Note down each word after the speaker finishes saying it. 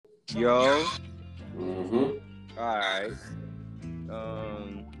Yo. Mm-hmm. All right.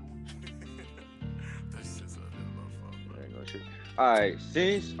 All right.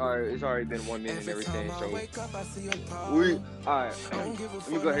 Since it's already been 1 minute and everything, so all right. Let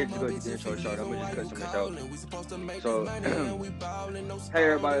me go ahead and just go get the intro started. I'm gonna just cut some of this out. So, hey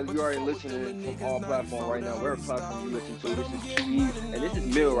everybody, you already listening from all platforms right now. Whatever platform you listen to, this is QE and this is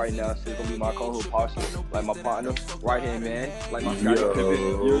Mill right now. So it's gonna be my co-host Posse, like my partner, right hand man, like my Scottie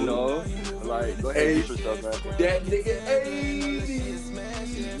Pippen, you know. Like, go ahead and get yourself, man. That nigga 80s.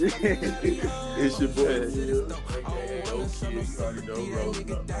 It's your boy Neil, aka No Kid. You already know,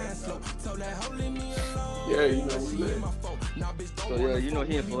 rolling up right now. Yeah, you know we lit. So yeah, you know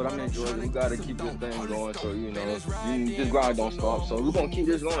he in Florida, I'm in Georgia. We gotta keep this thing going. So you know, this grind don't stop. So we're gonna keep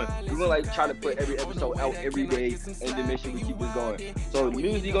this going. We're gonna like try to put every episode out every day, and then make sure we keep this going. So the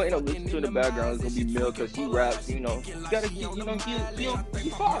music you're gonna end up listening to in the background is gonna be Mill because he raps. You know, you gotta keep, you know, he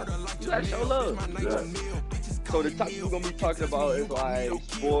far. You gotta show love. Yeah. So the topic we're gonna be talking about is like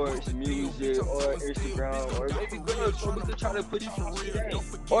sports, music, or Instagram, or maybe girls. Or we could try to put you through today.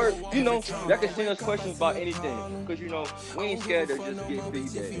 Or you know, y'all can send us questions about anything, cause you know we ain't scared to just get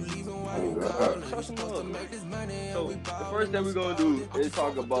feedback. Show some love. So the first thing we're gonna do is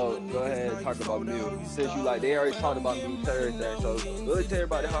talk about. Go ahead and talk about Mill. Since you like, they already talked about me and everything. So go ahead, tell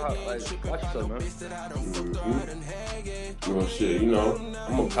everybody how like watch yourself, man. Mm-hmm. Well, shit, you know,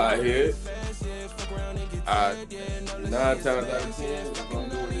 I'm a pothead. 9 times out of 10, if I'm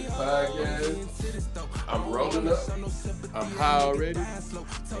doing this podcast, I'm rolling up. I'm high already.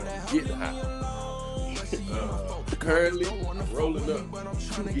 I'm getting high. Currently, I'm rolling up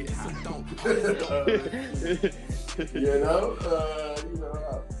to get high. You know,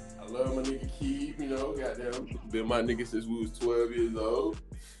 I love my nigga Keith. You know, goddamn, been my nigga since we was 12 years old.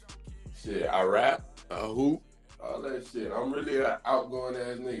 Shit, I rap, I hoop. All that shit. I'm really an outgoing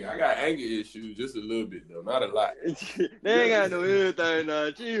ass nigga. I got anger issues, just a little bit though, not a lot. They ain't got no everything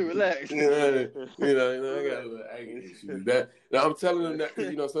now. Chill, relax. I got a little anger issues. Now I'm telling them that because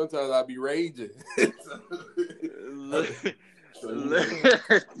you know sometimes I be raging. So,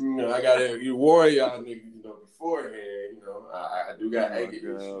 you know, I gotta warn y'all niggas, you know, beforehand. You know, I do got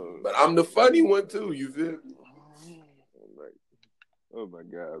anger issues, but I'm the funny one too. You feel me? Oh my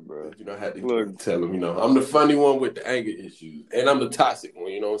God, bro. You know, I had to tell them, you know, I'm the funny one with the anger issues. And I'm the toxic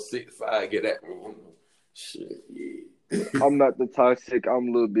one, you know, 6'5", get at me. You know. Shit, yeah. I'm not the toxic. I'm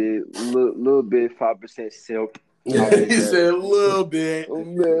a little bit 5% simp. He said a little bit.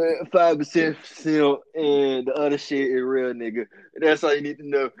 5% simp, and the other shit is real, nigga. That's all you need to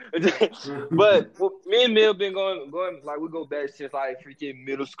know. But me and Mill been going like we go back since like freaking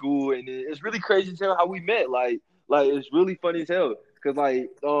middle school, and it's really crazy to tell how we met. Like it's really funny as hell. Cause like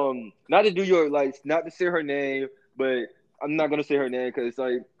not to do your like not to say her name, but I'm not gonna say her name because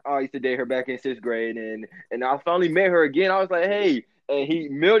like I used to date her back in 6th grade, and I finally met her again. I was like, hey,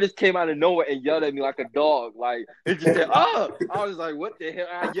 and Mill just came out of nowhere and yelled at me like a dog. Like he just said, "Oh!" I was like, "What the hell?"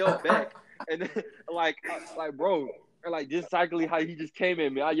 I yelled back, and then, like bro, like just exactly how he just came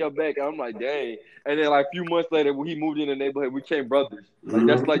at me. I yelled back, and I'm like, "Dang!" And then like a few months later, when he moved in the neighborhood, we became brothers. Like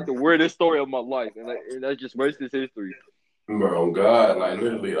that's like the weirdest story of my life, and that's just rest is history. Bro, oh God, like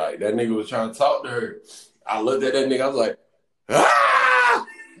literally, like that nigga was trying to talk to her. I looked at that nigga, I was like, ah!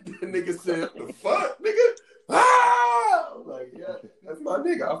 That nigga said, the fuck, nigga? Ah! I was like, yeah, that's my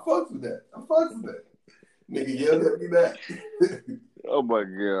nigga. I fucks with that. Nigga yelled at me back. Oh my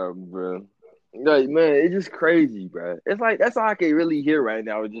God, bro. Like, man, it's just crazy, bro. It's like that's all I can really hear right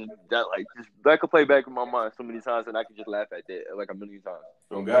now. Just that, like, just that could play back in my mind so many times, and I could just laugh at that like a million times.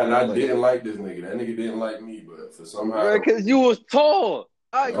 Oh God, and I didn't like this nigga. That nigga didn't like me, but for somehow, bro, because you was tall.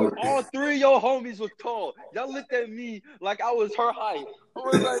 All three of your homies was tall. Y'all looked at me like I was her height. I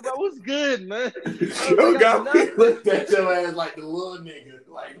was like, bro, what's good, man? You got me looked at your ass like the little nigga,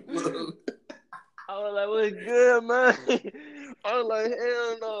 like little. I was like, what's good, man? I was like,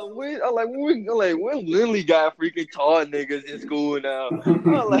 hell no. We literally got freaking tall niggas in school now. I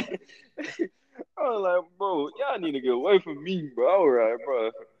was like, bro, y'all need to get away from me, bro. All right,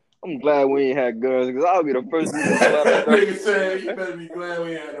 bro. I'm glad we ain't had guns because I'll be the first dude to pull out a nigga said, you better be glad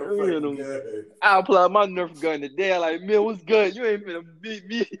we ain't had no fucking gun. I'll pull out my Nerf gun today. I'm like, man, what's good? You ain't finna beat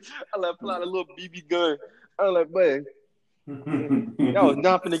me. I like pull out a little BB gun. I was like, man. Y'all was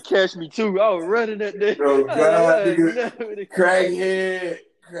not finna catch me too. I was running that day. Oh God, nigga.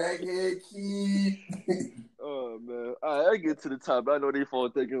 Crackhead key. Oh man. All right, I get to the top. I know they fall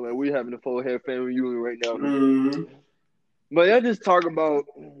thinking like we having a full head family reunion right now. But I just talk about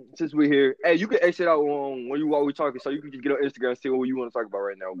since we're here. Hey, you can exit out while we talking, so you can just get on Instagram and see what you want to talk about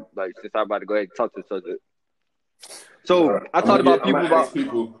right now. Like since I'm about to go ahead and talk to the subject. So I talked about people about.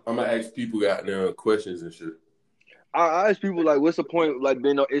 I'm gonna ask people goddamn questions and shit. I ask people like, what's the point like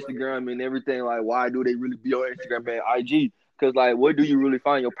being on Instagram and everything? Like, why do they really be on Instagram and IG? Because like, what do you really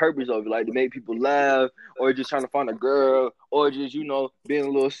find your purpose of it? Like to make people laugh, or just trying to find a girl, or just being a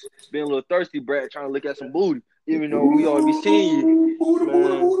little thirsty brat trying to look at some booty. Even though we all be seeing you,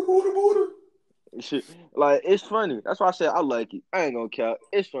 man. Shit. Like it's funny. That's why I said I like it. I ain't gonna count.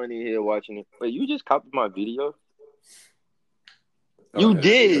 It's funny here watching it. But you just copied my video. You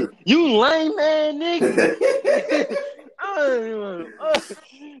did. You lame man, nigga.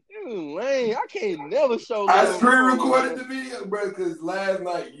 You lame. I can't never show love. I screen recorded the video, bro, because last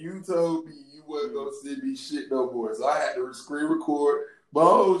night you told me you wasn't gonna send me shit no more. So I had to screen record my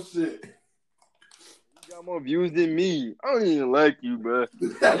whole shit. You got more views than me. I don't even like you, bro.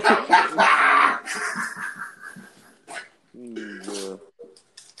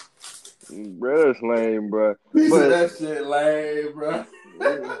 Bro, that's lame, bro. But that shit lame, bro.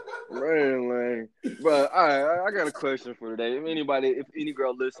 Lame. But all right, I got a question for today. If any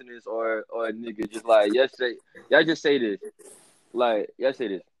girl listening or a nigga just like, y'all just say this. Like, y'all say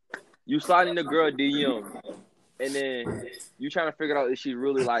this. You sliding the girl DM, and then you trying to figure out if she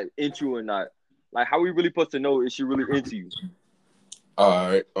really like into you or not. Like, how we really supposed to know if she really into you? All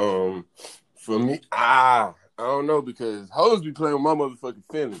right. For me, I don't know because hoes be playing with my motherfucking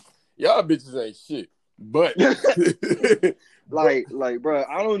feelings. Y'all bitches ain't shit. But like, bro,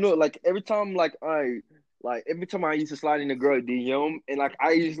 I don't know. Like every time I used to slide in the girl DM, and like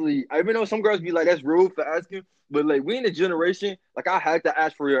I even though some girls be like that's rude for asking, but like we in a generation, like I had to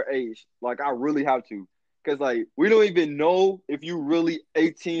ask for your age. Like I really have to, cause like we don't even know if you really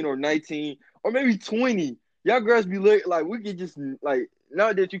 18 or 19 or maybe 20. Y'all girls be like we could just like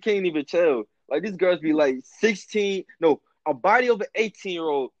not that you can't even tell. Like these girls be like 16, no, a body of an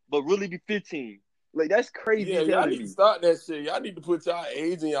 18-year-old, but really be 15. Like that's crazy. Yeah, y'all need to start that shit. Y'all need to put y'all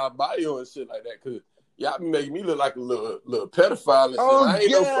age and y'all bio and shit like that, cause y'all be making me look like a little pedophile and shit. I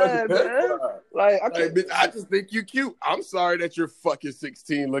ain't no fucking pedophile. Man. Like bitch, I just think you cute. I'm sorry that you're fucking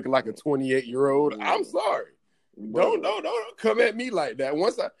 16 looking like a 28-year-old. I'm sorry. Don't come at me like that.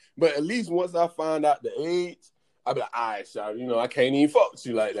 But at least once I find out the age, I'll be like, all right, shout, I can't even fuck with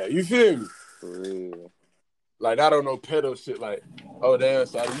you like that. You feel me? For real. Like I don't know pedo shit like, oh damn,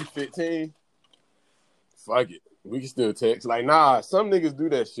 shout, you 15? Fuck it. We can still text. Like, nah, some niggas do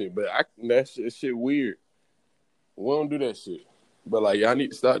that shit, but that shit weird. We don't do that shit. But like, y'all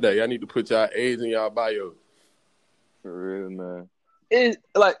need to start that. Y'all need to put y'all age in y'all bio. For real, man. It's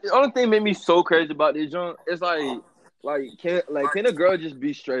like the only thing made me so crazy about this joint is can a girl just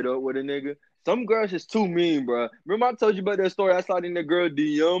be straight up with a nigga? Some girls just too mean, bro. Remember I told you about that story? I saw in the girl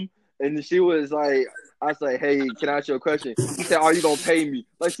DM and she was like, I was like, hey, can I ask you a question? She said, are you gonna pay me?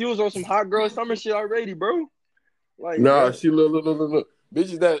 Like she was on some hot girl summer shit already, bro. Like nah, bro. She look.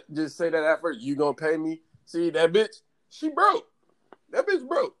 Bitches that just say that at first, you gonna pay me? See that bitch? She broke. That bitch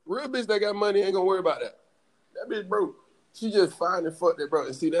broke. Real bitch that got money ain't gonna worry about that. That bitch broke. She just fine and fuck that bro.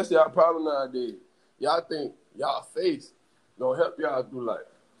 And see, that's y'all problem nowadays. Y'all think y'all face gonna help y'all through life.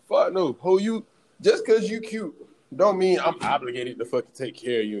 Fuck no. You just cause you cute don't mean I'm obligated to fucking take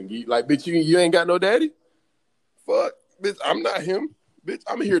care of you and get like, bitch, you ain't got no daddy? Fuck, bitch, I'm not him. Bitch,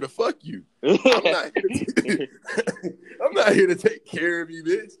 I'm here to fuck you. I'm not here to take care of you,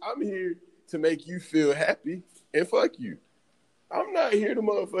 bitch. I'm here to make you feel happy and fuck you. I'm not here to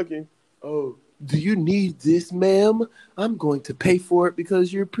motherfucking, oh, do you need this, ma'am? I'm going to pay for it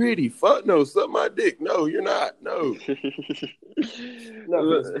because you're pretty. Fuck no, suck my dick. No, you're not. No. Not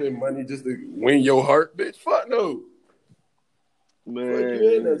gonna spend money just to win your heart, bitch. Fuck no. Man. Fuck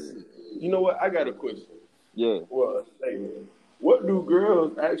you in that shit. You know what? I got a question. Yeah. Well, hey, what do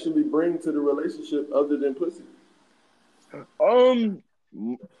girls actually bring to the relationship other than pussy?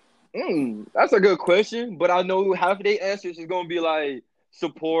 That's a good question, but I know half of their answers is gonna be like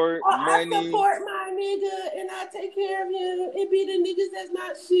support, money. I support my nigga and I take care of you. It be the niggas that's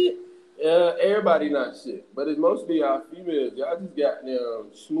not shit. Everybody not shit, but it's mostly y'all females. Y'all just got them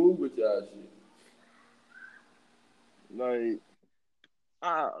smooth with y'all shit.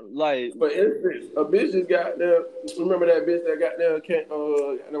 But instance, a bitch just got there. Remember that bitch that got there?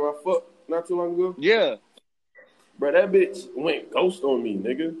 I fucked not too long ago. Yeah, bro, that bitch went ghost on me,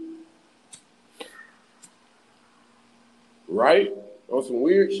 nigga. Right? On some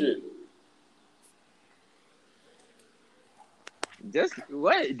weird shit. Just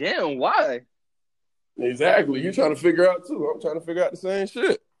what? Damn, why? Exactly. You trying to figure out too. I'm trying to figure out the same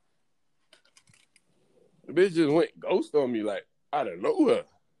shit. The bitch just went ghost on me like out of nowhere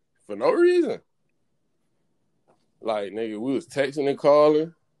for no reason. Like, nigga, we was texting and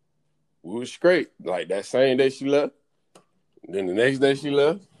calling. we was straight. Like that same day she left. Then the next day she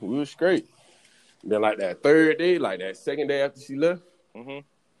left, we was straight. Then like that third day, like that second day after she left,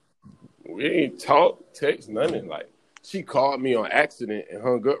 we ain't talk, text, nothing. Like she called me on accident and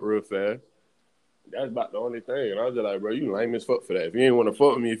hung up real fast. That's about the only thing. And I was just like, bro, you lame as fuck for that. If you ain't want to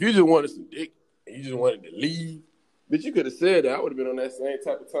fuck with me, if you just wanted some dick and you just wanted to leave, bitch, you could have said that. I would have been on that same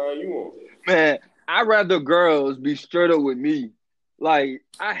type of time you want. Man, I'd rather girls be straight up with me. Like,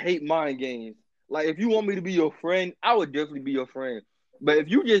 I hate mind games. Like, if you want me to be your friend, I would definitely be your friend. But if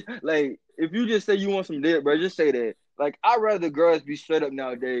you just say you want some dick, bro, just say that. Like, I'd rather girls be straight up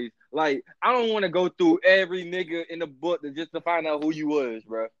nowadays. Like, I don't want to go through every nigga in the book just to find out who you was,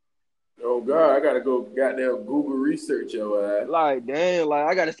 bro. Oh, God, I got to go goddamn Google research your ass. Like, dang, like,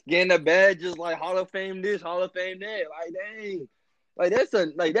 I got to scan the badges, like, Hall of Fame this, Hall of Fame that. Like, dang. Like,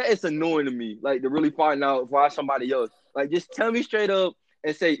 that is annoying to me, like, to really find out why somebody else. Like, just tell me straight up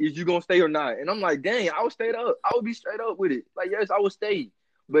and say, is you going to stay or not? And I'm like, dang, I would stay up. I would be straight up with it. Like, yes, I would stay.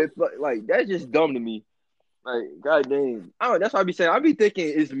 But, like, that's just dumb to me. Like, god dang. That's why I be saying. I be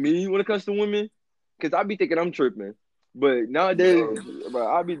thinking it's me when it comes to women. Because I be thinking I'm tripping. But nowadays,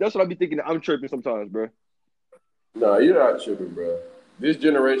 bro, that's what I be thinking. I'm tripping sometimes, bro. No, you're not tripping, bro. This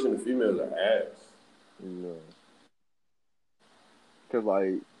generation of females are ass. No. Cause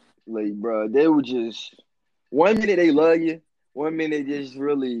like, bro, they would just 1 minute they love you, 1 minute just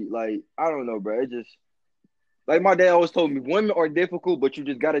really like I don't know, bro. It just like my dad always told me, women are difficult, but you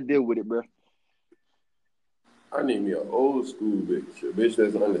just gotta deal with it, bro. I need me an old school bitch. A bitch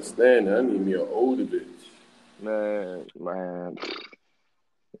doesn't understand that. I need me an older bitch. Man,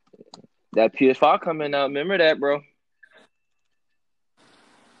 that PS5 coming out. Remember that, bro?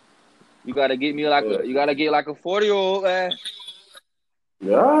 You gotta get me like a 40-year-old ass.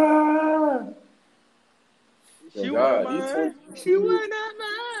 Ah. She was mine. She was not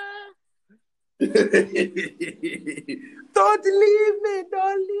mine. Don't leave me.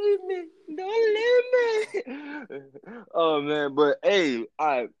 Don't leave me. Don't leave me. Oh man, but hey,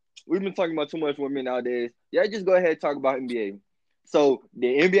 we've been talking about too much women nowadays. Yeah, just go ahead and talk about NBA. So the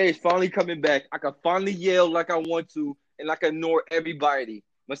NBA is finally coming back. I can finally yell like I want to, and like ignore everybody.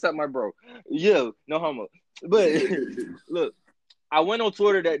 What's up, my bro? Yeah, no homo. But look, I went on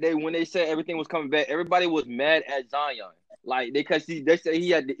Twitter that day when they said everything was coming back. Everybody was mad at Zion, like they said he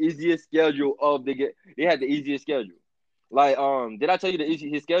had the easiest schedule of the get. They had the easiest schedule. Like, did I tell you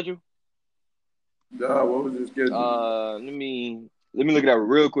his schedule? Nah, what was his schedule? Let me look it up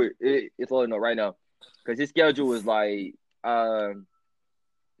real quick. It's loading up right now, because his schedule was like,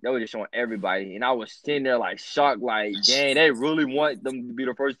 they were just showing everybody, and I was sitting there like shocked, like, dang, they really want them to be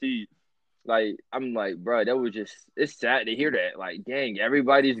the first seed. Like, I'm like, bro, that was just, it's sad to hear that. Like, dang,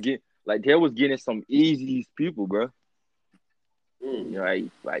 everybody's getting, like, they was getting some easy people, bro. You know,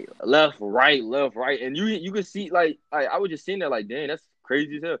 like left, right, and you could see, like I was just sitting there, like, dang, that's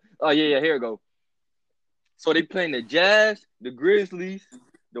crazy as hell. Oh yeah, here it go. So they playing the Jazz, the Grizzlies,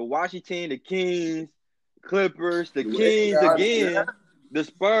 the Washington, the Kings, Clippers, the Kings again, the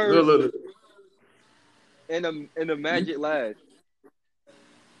Spurs, and the Magic last.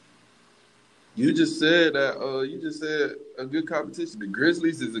 You just said that. You just said a good competition. The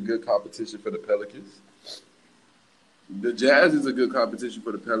Grizzlies is a good competition for the Pelicans. The Jazz is a good competition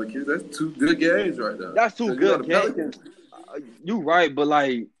for the Pelicans. That's two good games right now. That's two good games. You right, but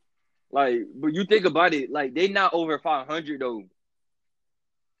but you think about it, like they not over 500 though.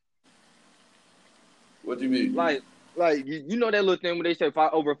 What do you mean? Like you know that little thing when they say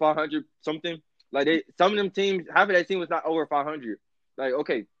over 500 something. Like some of them teams, half of that team was not over 500. Like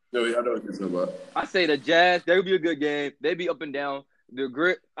okay. No, yeah, I know what you're talking about. I say the Jazz, they would be a good game. They be up and down.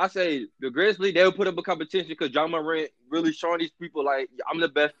 I say the Grizzlies, they would put up a competition because Ja Morant really showing these people like I'm the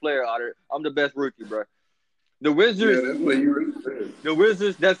best player out there. I'm the best rookie, bro. The Wizards, yeah, that's what you really said. The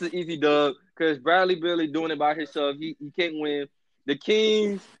Wizards, that's an easy dub because Bradley Beal doing it by himself. He can't win. The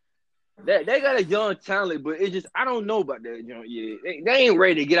Kings, they got a young talent, but it just I don't know about that young yet. They ain't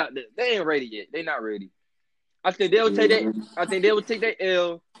ready to get out there. They ain't ready yet. They not ready. I think they'll take that. I think they will take that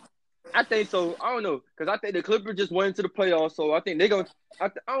L. I think so. I don't know because I think the Clippers just went into the playoffs, so I think they're gonna.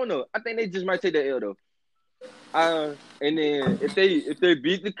 I don't know. I think they just might take that L though. And then if they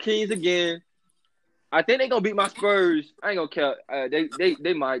beat the Kings again, I think they're gonna beat my Spurs. I ain't gonna care.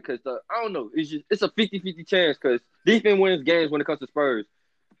 They might because I don't know. It's a 50-50 chance because defense wins games when it comes to Spurs.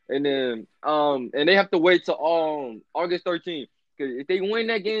 And then and they have to wait till August 13th because if they win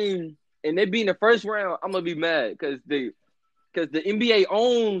that game and they be in the first round, I'm gonna be mad because the NBA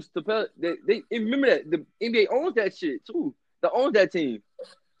owns they remember that the NBA owns that shit too. They own that team,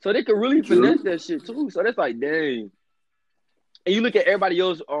 so they could really finesse that shit too. So that's like, dang. And you look at everybody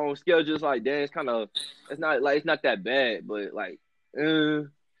else on scale, just like damn, it's not that bad, but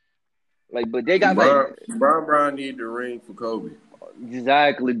but they got like Brown need the ring for Kobe.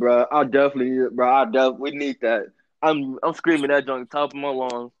 exactly, bro. We need that. I'm screaming that on the top of my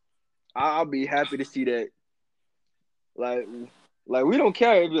lungs. I'll be happy to see that. Like, like we don't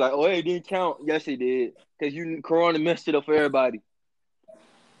care. It'd be like, oh, it didn't count. Yes, it did. Because Corona messed it up for everybody.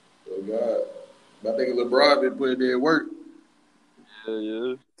 Oh God, I think LeBron been putting in work.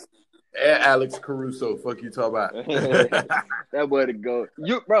 Yeah. And Alex Caruso, fuck you talking about? That way to go.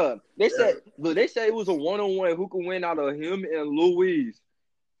 Bro, they said it was a 1-on-1. Who could win out of him and Louise?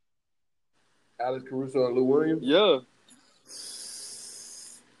 Alex Caruso and Lou Williams? Yeah.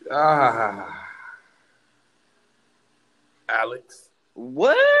 Alex.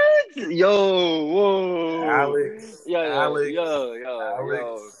 What? Yo, whoa. Alex. Yo.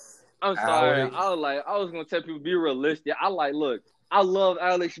 I'm sorry. Alex. I was gonna tell people be realistic. Look, I love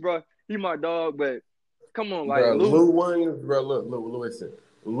Alex, bro. He my dog, but come on, like bro, Lou Williams, bro. Look, listen.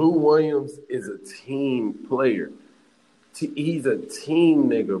 Lou Williams is a team player. He's a team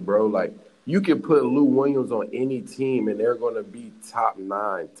nigga, bro. Like you can put Lou Williams on any team, and they're gonna be top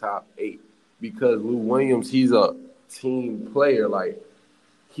 9, top 8 because Lou Williams, he's a team player. Like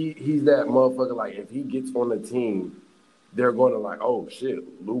he's that motherfucker. Like if he gets on the team, they're gonna like, oh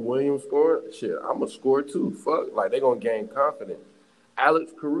shit, Lou Williams scored. Shit, I'm gonna score too. Fuck, like they're gonna gain confidence.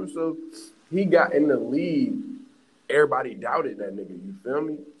 Alex Caruso, he got in the league. Everybody doubted that nigga. You feel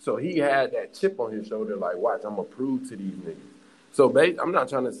me? So he had that chip on his shoulder. Like, watch, I'm gonna prove to these niggas. So I'm not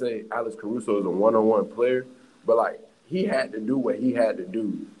trying to say Alex Caruso is a 1-on-1 player, but like he had to do what he had to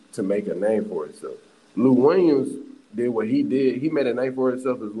do to make a name for himself. Lou Williams did what he did. He made a name for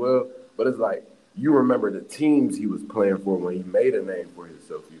himself as well. But it's like you remember the teams he was playing for when he made a name for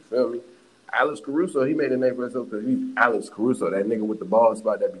himself. You feel me? Alex Caruso, he made a name for himself because he's Alex Caruso, that nigga with the ball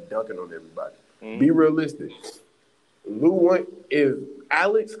spot that be dunking on everybody. Mm-hmm. Be realistic. If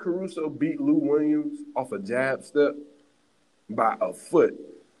Alex Caruso beat Lou Williams off a jab step by a foot,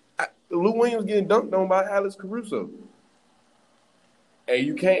 Lou Williams getting dunked on by Alex Caruso. And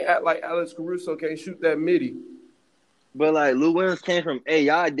you can't act like Alex Caruso can't shoot that midi. But like Lou Williams came from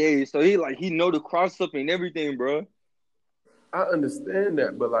AI days, so he know the cross up and everything, bro. I understand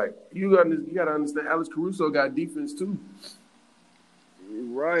that, but like you gotta understand, Alex Caruso got defense too.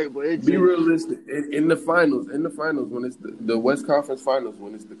 Right, but be realistic. In the finals, when it's the West Conference Finals,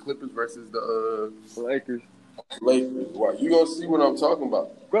 when it's the Clippers versus the Lakers. Wow, you gonna see what I'm talking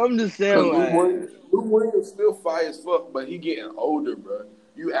about? Bro, I'm just saying, Lou Williams still fire as fuck, but he getting older, bro.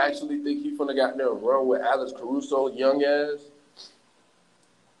 You actually think he finna got there run with Alex Caruso, young ass?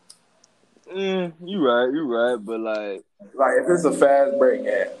 You right, but like if it's a fast break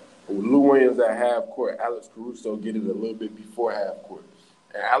at Lou Williams at half court, Alex Caruso get it a little bit before half court,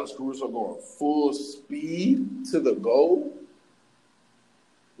 and Alex Caruso going full speed to the goal.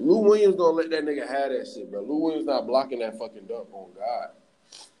 Lou Williams gonna let that nigga have that shit, bro. Lou Williams not blocking that fucking dunk on God.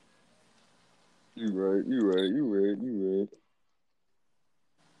 You right.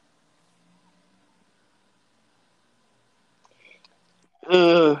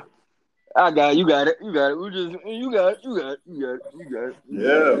 I got it. You got it. You got it.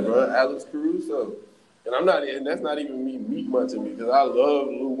 Yeah, bro. Alex Caruso. And that's not even me meat munching because I love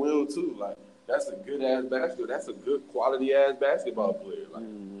Lou Will too. Like, that's a good ass basketball. That's a good quality ass basketball player. Like,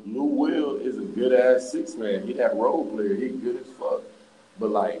 Lou Will is a good ass 6-man. He that role player. He good as fuck.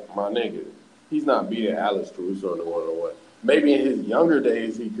 But like, my nigga, he's not beating Alex Caruso in the 1-on-1. Maybe in his younger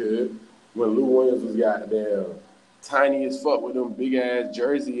days he could, when Lou Williams was goddamn tiny as fuck with them big ass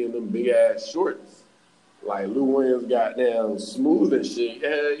jersey and them big ass shorts. Like Lou Williams goddamn smooth and shit.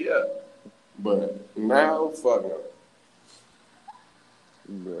 Yeah. But now, fuck no.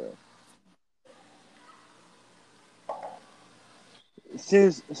 Bruh.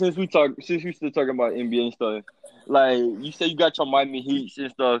 Since we still talking about NBA and stuff, like you say you got your Miami Heat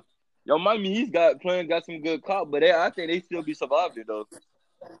and stuff. Your Miami Heat's got some good cop, but I think they still be surviving though.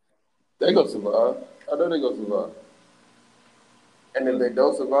 They gonna survive. I know they gonna survive. And if they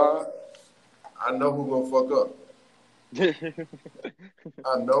don't survive, I know who gonna fuck up.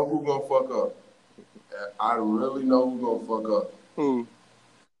 I know who gonna fuck up. I really know who gonna fuck up. Who?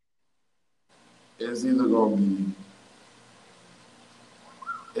 It's either gonna be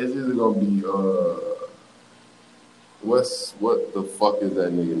what the fuck is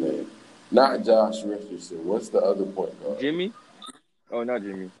that nigga name? Not Josh Richardson. What's the other point guard? Jimmy? Oh, not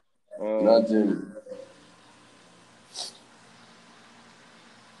Jimmy. Not Jimmy.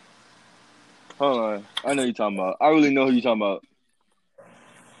 Hold on. I know who you're talking about. I really know who you're talking about.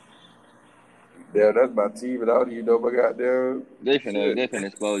 Yeah, that's my team, and I don't even know my goddamn They shit. finna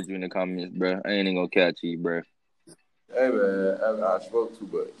expose you in the comments, bro. I ain't even gonna catch you, bro. Hey man, I spoke too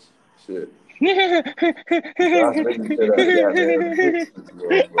much. Shit. Josh Niggas said that goddamn bitch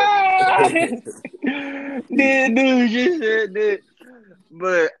this Dude, just said that.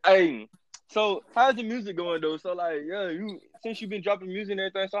 But hey, so how's the music going though? So like, yeah, since you've been dropping music and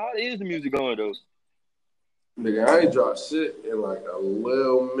everything, so how is the music going though? Nigga, I ain't dropped shit in like a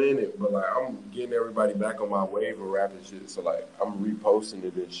little minute, but like I'm getting everybody back on my wave of rapping shit. So like I'm reposting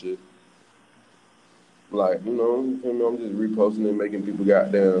it and shit. Like, you feel me? I'm just reposting it, making people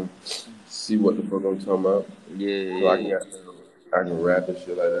goddamn see what the fuck I'm talking about. So I Yeah. can rap and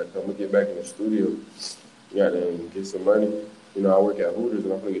shit like that. I'm gonna get back in the studio, goddamn get some money. I work at Hooters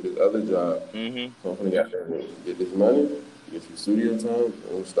and I'm gonna get this other job. Mhm. So I'm gonna get this money, get some studio time,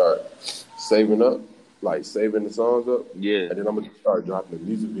 and I'm start saving up, like saving the songs up, Yeah. and then I'm gonna start dropping the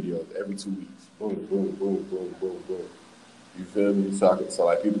music videos every 2 weeks. Boom, boom, boom, boom, boom, boom. You feel me? So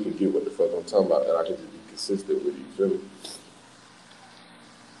like people can get what the fuck I'm talking about, and I can just be consistent with it. You feel me?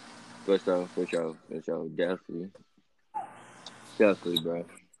 For sure. Definitely, bro.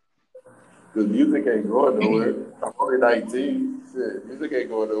 Because music ain't going nowhere. I'm only 19. Shit, music ain't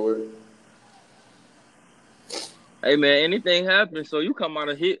going nowhere. Hey man, anything happens, so you come out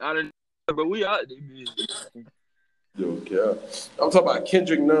of but we out there music. Yo, care. I'm talking about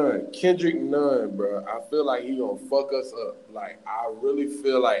Kendrick Nunn. Kendrick Nunn, bro. I feel like he gonna fuck us up. Like, I really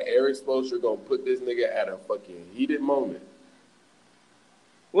feel like Eric Spoelstra gonna put this nigga at a fucking heated moment.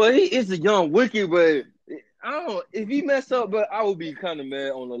 Well, he is a young wicked, but I don't. If he mess up, but I would be kind of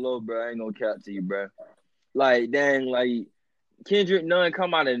mad on the low, bro. I ain't gonna cap to you, bro. Like, dang, like Kendrick Nunn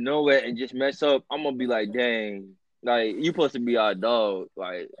come out of nowhere and just mess up. I'm gonna be like, dang, like you supposed to be our dog,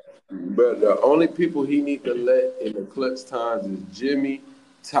 like. But the only people he need to let in the clutch times is Jimmy,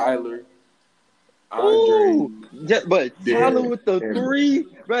 Tyler, Andre, Ooh, but Tyler Derek, with the and 3,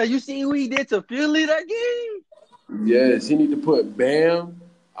 bro. You see who he did to Philly that game? yes, he need to put Bam,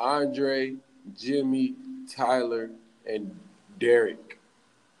 Andre, Jimmy, Tyler, and Derek,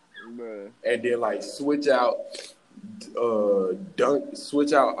 Bro. and then like switch out Andre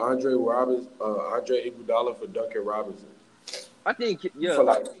Iguodala for Duncan Robinson. I think, yeah, For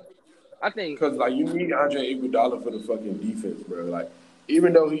like, I think, cause like you need Andre Iguodala for the fucking defense, bro. Like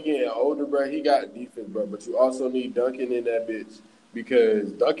even though he getting older, bro, he got defense, bro. But you also need Duncan in that bitch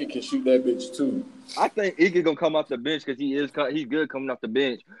because Duncan can shoot that bitch too. I think Iggy gonna come off the bench because he's good coming off the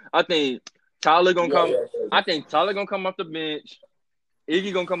bench. I think Tyler gonna come. I think Tyler gonna come off the bench.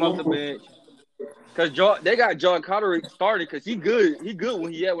 Iggy gonna come off the bench because they got John Carter started because he good. He good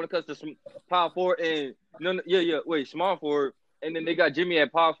when when it comes to power forward and small forward. And then they got Jimmy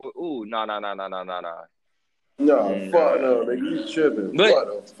at power forward. Ooh, nah. No, fuck no, nigga, you tripping. But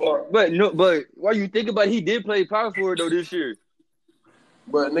What the fuck? but while you think about it, he did play power forward though this year.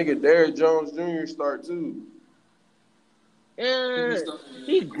 But nigga, Derrick Jones Jr. start too. And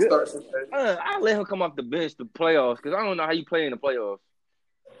he's good. I'll let him come off the bench to playoffs because I don't know how you play in the playoffs.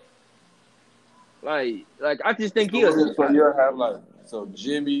 Like I just think So you'll have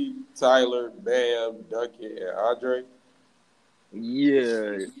Jimmy, Tyler, Bam, Duncan, and Andre.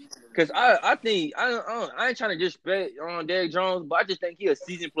 Yeah, because I think I ain't trying to disrespect on Derrick Jones, but I just think he a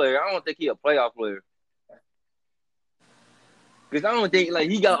seasoned player. I don't think he a playoff player. Because I don't think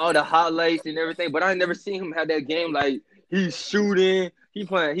he got all the highlights and everything, but I never seen him have that game like he's shooting, he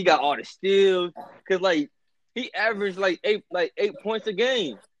playing, he got all the steals. Because he averaged eight points a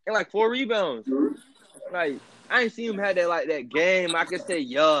game and 4 rebounds. Like I ain't seen him have that game. I could say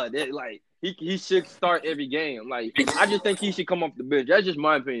that he should start every game. I just think he should come off the bench. That's just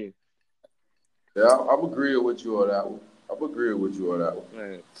my opinion. Yeah, I'm agreeing with you on that one.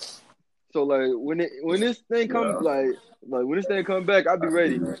 Man. So when this thing comes when this thing come back, I'll be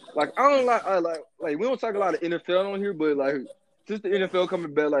ready. I don't we don't talk a lot of NFL on here, but since the NFL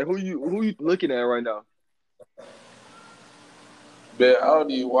coming back, who you looking at right now? Man, I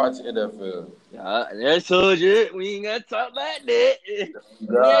don't even watch NFL. That's it. We ain't gotta talk about that.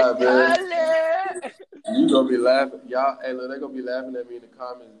 Nah, man. You gonna be laughing, y'all. Hey, look, they gonna be laughing at me in the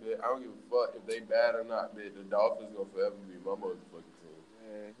comments, man. I don't give a fuck if they bad or not, man. The Dolphins gonna forever be my motherfucking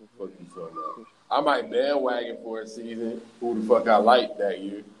team. Fuck you talking about. I might bandwagon for a season. Who the fuck I like that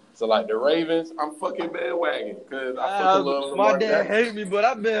year? So the Ravens, I'm fucking bandwagon because I fucking love Lamar Jackson. My dad hate me, but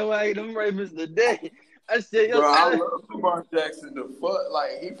I bandwagon them Ravens today. I said, bro, I love Lamar Jackson. The fuck,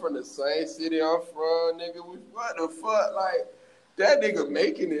 he from the same city I'm from, nigga. What the fuck, that nigga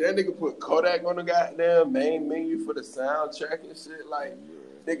making it. That nigga put Kodak on the goddamn main menu for the soundtrack and shit.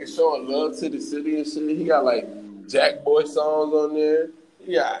 Nigga showing love to the city and shit. He got Jack Boy songs on there.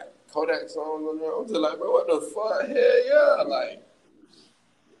 He got Kodak songs on there. I'm just like, bro, what the fuck? Hell yeah. Like,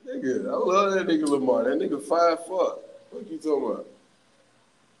 nigga, I love that nigga Lamar. That nigga 5'4". What you talking about?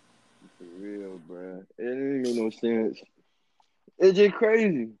 For real, bro. It didn't make no sense. It's just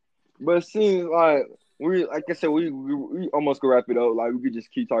crazy. But it seems like like I said, we almost gonna wrap it up. Like we could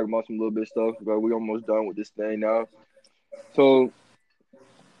just keep talking about some little bit of stuff, but we almost done with this thing now. So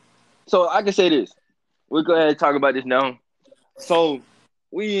I can say this. We'll go ahead and talk about this now. So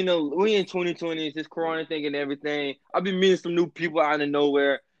we in 2020, it's this Corona thing and everything. I've been meeting some new people out of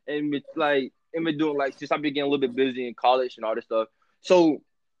nowhere, and been doing like since I've been getting a little bit busy in college and all this stuff. So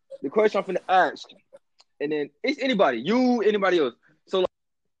the question I'm finna ask, and then it's anybody else. So like,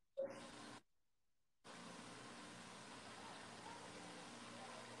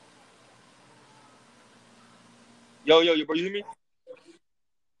 yo, bro, you hear me?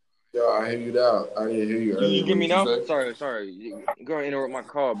 Yo, I hear you now. I didn't hear you earlier. You get me now? Say? Sorry. Go ahead and interrupt my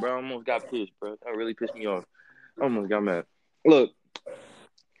call, bro. I almost got pissed, bro. That really pissed me off. I almost got mad. Look,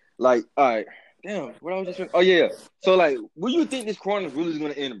 like, all right. Damn, what I was just saying. Oh, yeah. So, like, what do you think this corona really is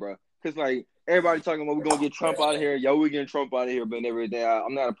going to end, bro? Because, like, everybody talking about we're going to get Trump out of here. Yo, we're getting Trump out of here, but and everything.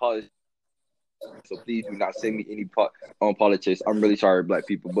 I'm not a politician, so please do not send me any on politics. I'm really sorry, black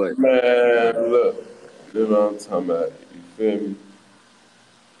people, but. Man, look. You know what I'm talking about. You feel me?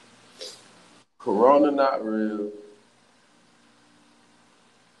 Corona not real.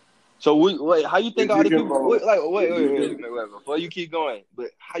 So wait, how you think all these people? Wait, before you keep going, but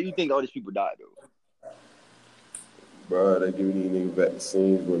how you think all these people died though? Bro, they giving these niggas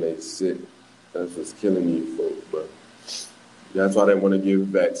vaccines when they sick. That's what's killing you folks, bro. That's why they want to give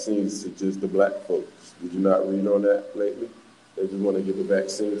vaccines to just the black folks. Did you not read on that lately? They just want to give the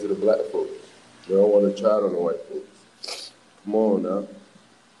vaccine to the black folks. They don't want to try it on the white folks. Come on now.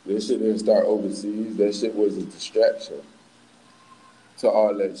 This shit didn't start overseas. That shit was a distraction to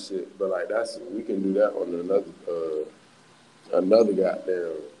all that shit. But like we can do that on another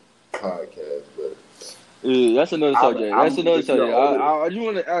goddamn podcast. But yeah, that's another subject. I just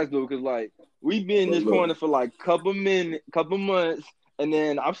want to ask though, because like we've been in this corner for like couple months, and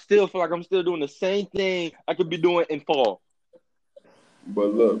then I still feel like I'm still doing the same thing I could be doing in fall.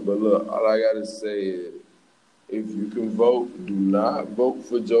 But look, all I gotta say is, if you can vote, do not vote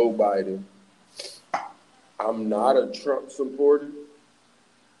for Joe Biden. I'm not a Trump supporter.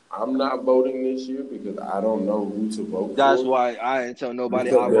 I'm not voting this year because I don't know who to vote for. That's why I didn't tell nobody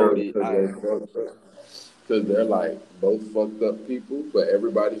I voted. Because they're like both fucked up people, but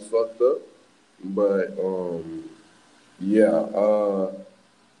everybody's fucked up. But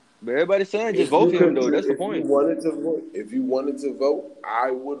but everybody's saying just vote for him though. That's the point. If you wanted to vote, I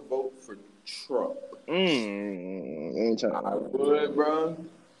would vote for Trump. I would, bro.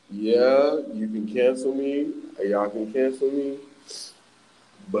 Yeah, you can cancel me. Y'all can cancel me.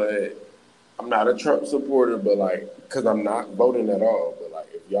 But I'm not a Trump supporter, but like, because I'm not voting at all. But like,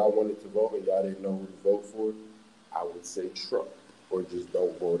 if y'all wanted to vote and y'all didn't know who to vote for, I would say Trump. Or just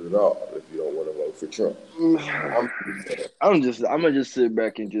don't vote at all if you don't want to vote for Trump. I'm gonna just sit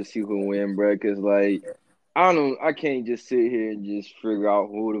back and just see who win, bro. Because like, I can't just sit here and just figure out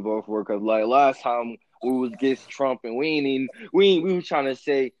who to vote for. Because like last time we was against Trump and we were trying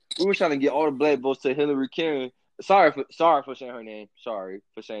to get all the black votes to Hillary Clinton. Sorry for saying her name. Sorry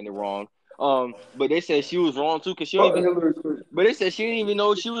for saying it wrong. But they said she was wrong too, cause but they said she didn't even know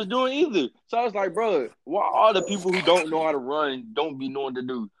what she was doing either. So I was like, bro, why all the people who don't know how to run don't be knowing to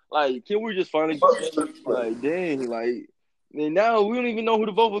do? Like, can we just finally like, dang, like, and now we don't even know who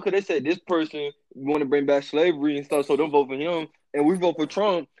to vote for because they said this person want to bring back slavery and stuff, so don't vote for him, and we vote for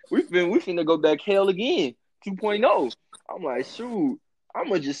Trump. We finna go back hell again, 2.0. I'm like, shoot. I'm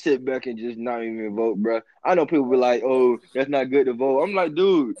gonna just sit back and just not even vote, bro. I know people be like, "Oh, that's not good to vote." I'm like,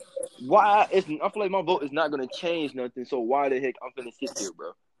 dude, why? I feel like my vote is not gonna change nothing. So why the heck I'm finna sit here,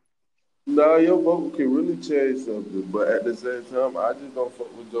 bro? No, your vote can really change something, but at the same time, I just don't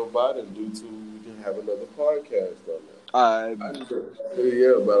fuck with Joe Biden due to we can have another podcast on that.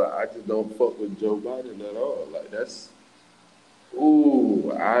 But I just don't fuck with Joe Biden at all. Like that's, I'm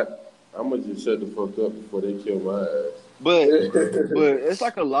gonna just shut the fuck up before they kill my ass. But it's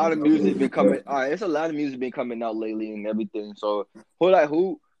like a lot of music been coming. It's a lot of music been coming out lately and everything. So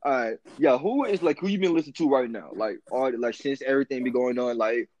who is like who you been listening to right now? Like since everything be going on,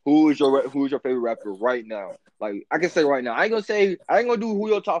 like who is your favorite rapper right now? Like I can say right now, I ain't gonna do who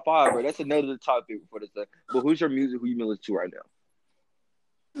your top 5, bro. That's another topic for this thing. But who's your music? Who you been listening to right now?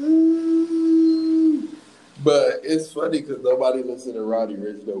 But it's funny because nobody listens to Roddy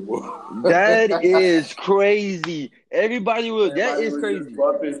Ricch no more. That is crazy. Everybody was. That is crazy.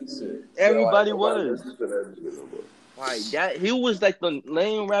 Everybody was. Like that, he was like the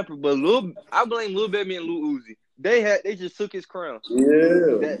lame rapper, but I blame Lil Baby and Lil Uzi. They just took his crown. Yeah,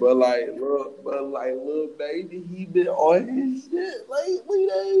 That but Lil Baby, he been on his shit lately,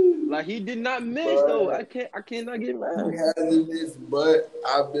 though. like he did not miss though. But I cannot get he mad. hasn't missed. But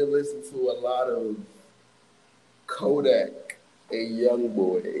I've been listening to a lot of Kodak and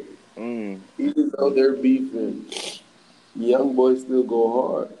YoungBoy. Even though they're beefing, YoungBoy still go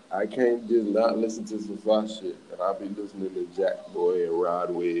hard. I can't just not listen to some fly shit, and I'll be listening to Jack Boy and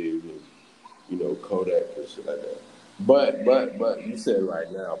Rod Wave and Kodak and shit like that. But you said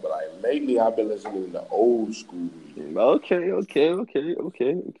right now, but like lately I've been listening to old school music. Okay. Like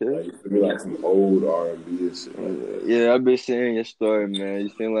it be like some old R&B and shit like that. Yeah, I've been seeing your story, man. You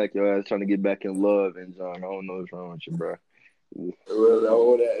seem like your ass trying to get back in love, and John, I don't know what's wrong with you, bro. Well,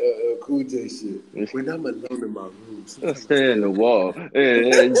 all that Cool J shit. When I'm alone in my room, Stay in the wall.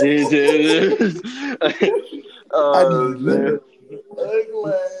 Jesus. Oh man.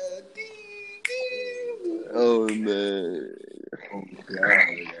 Oh man. Oh God.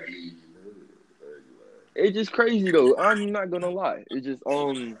 It's just crazy though. I'm not gonna lie. It's just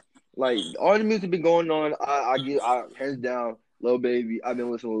like all the music been going on. I hands down Lil Baby. I've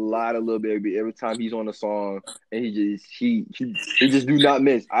been listening to a lot of Lil Baby every time he's on a song, and he just do not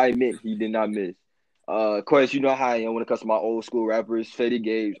miss. I admit he did not miss. Of course, you know how I am when it comes to my old school rappers, Fetty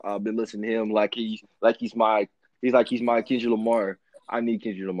Gabe. I've been listening to him like he's my Kendrick Lamar. I need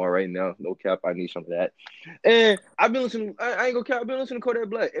Kendrick Lamar right now. No cap, I need some of that. And I've been listening. I ain't gonna cap. I've been listening to Kodak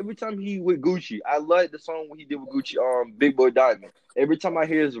Black every time he with Gucci. I like the song what he did with Gucci. Big Boy Diamond. Every time I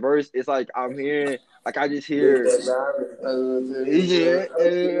hear his verse, it's like I'm hearing. Like I just hear. Yeah,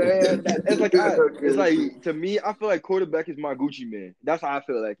 it's like it's like to me. I feel like Quarterback is my Gucci man. That's how I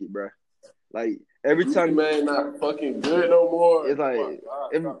feel like it, bro. Like every time, man, not fucking good no more. It's like,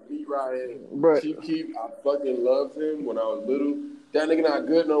 beat right, bro. Chief Keef, I fucking loved him when I was little. That nigga not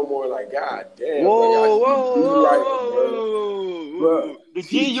good no more. Like, God damn. Whoa. The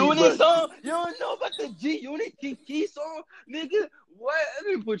G Unit song? You don't know about the G Unit Key song, nigga? What?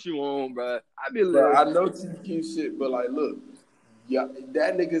 Let me put you on, bro. I know Chief Keef shit, but like, look. Yeah,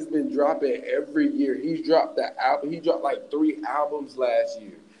 that nigga's been dropping every year. He's dropped that album. He dropped like 3 albums last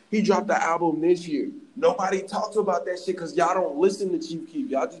year. He dropped the album this year. Nobody talks about that shit because y'all don't listen to Chief Keef.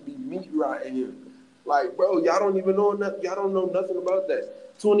 Y'all just be meat riding him. Like, bro, y'all don't even know nothing. Y'all don't know nothing about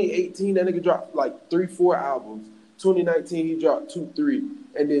that. 2018, that nigga dropped like 3-4 albums. 2019, he dropped 2-3.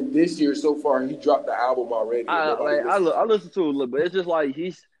 And then this year, so far, he dropped the album already. I listen to it a little bit. It's just like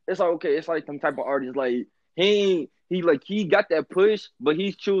it's like okay. It's like some type of artist like he got that push, but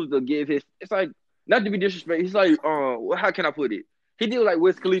he's choose to give his. It's like not to be disrespectful. He's like how can I put it? He did like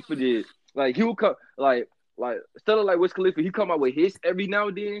Wiz Khalifa did. Like he would come like instead of like Wiz Khalifa, he come out with hits every now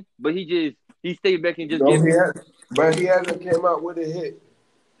and then, but he stayed back and just but he hasn't came out with a hit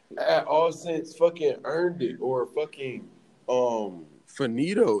at all since fucking Earned It or fucking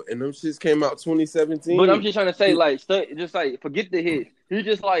Finito, and them shits came out 2017. But I'm just trying to say just like forget the hits. He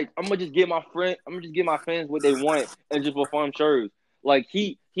just like I'm gonna just give my fans what they want and just perform shows. Like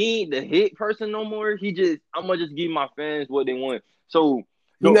he ain't the hit person no more. I'm gonna just give my fans what they want. So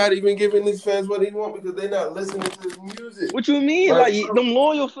he's not even giving his fans what they want because they're not listening to his music. What you mean? Like them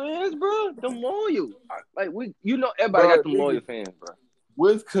loyal fans, bro? Them loyal. Like everybody got them loyal fans, bro.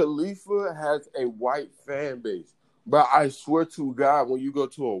 Wiz Khalifa has a white fan base. But I swear to God, when you go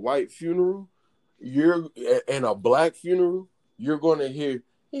to a white funeral, and a black funeral, you're gonna hear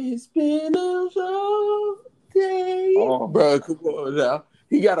 "It's been a long day." Oh, bro, come on now.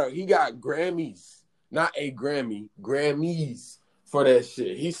 He got Grammys, not a Grammy, Grammys for that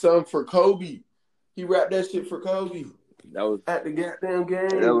shit. He sung for Kobe. He rapped that shit for Kobe. That was at the goddamn game.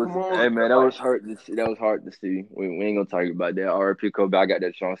 Come on. Hey man, that was hard to see. That was hard to see. We ain't gonna talk about that. R.I.P. Kobe. I got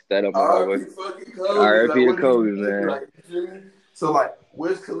that Sean stat up my way. R.I.P. to Kobe, man. So like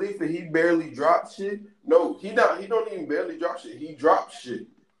Wiz Khalifa, he barely dropped shit. No, he don't even barely drop shit. He dropped shit.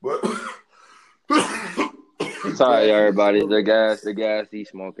 But sorry, everybody. The gas he's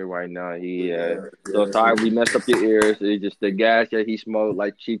smoking right now. So sorry we messed up your ears. It's just the gas that he smoked,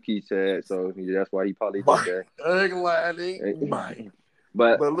 like Chief Keef said. So that's why he probably did that.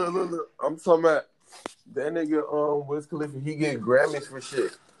 But look, I'm talking about that nigga Wiz Khalifa. He get Grammys for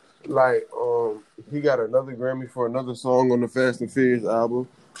shit. Like he got another Grammy for another song on the Fast and Furious album.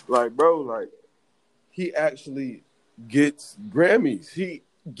 Like bro, like he actually gets Grammys. He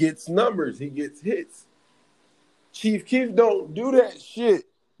gets numbers. He gets hits. Chief Keef don't do that shit.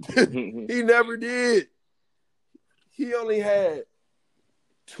 He never did. He only had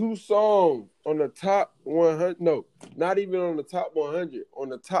 2 songs on the top 100. No, not even on the top 100. On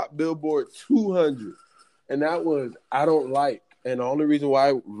the top Billboard 200. and that was I Don't Like. And the only reason why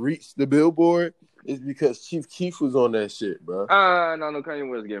I reached the Billboard is because Chief Keef was on that shit, bro. No, Kanye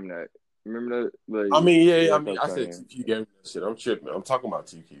West gave him that. Remember that? Like, I mean, yeah, I Kanye. said Chief Keef gave him that shit. I'm tripping. I'm talking about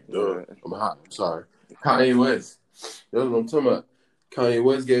Chief Keef. Yeah. I'm hot. I'm sorry. Kanye West. That's what I'm talking about. Kanye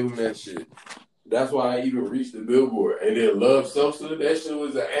West gave him that shit. That's why I even reached the Billboard. And then Love Sosa, that shit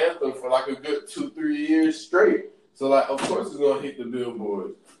was an anthem for like a good 2-3 years straight. So, like, of course it's going to hit the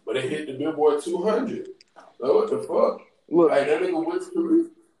Billboard. But it hit the Billboard 200. So, what the fuck? Look, like, that nigga Wiz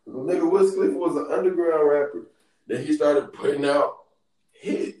Khalifa was an underground rapper. Then he started putting out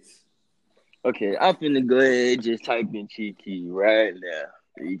hits. okay, I'm finna go ahead and just type in Cheeky right now.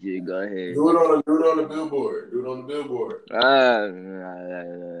 You just go ahead. Do it on the Billboard.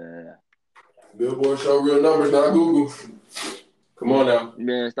 Billboard show real numbers, not Google. Come on now.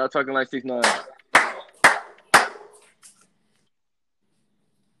 Man, stop talking like 6ix9ine.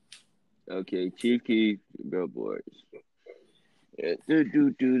 Okay, Chief Keef, Billboards. Yeah.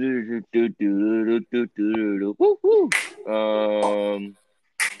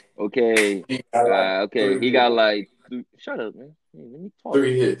 Okay. Okay. He got like. Shut up, man. Hey, let me talk.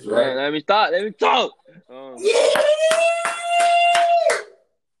 3 hits, right? Man, let me talk.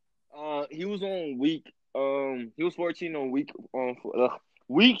 He was on week. He was 14 on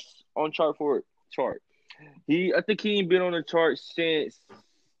weeks on chart. I think he ain't been on the chart since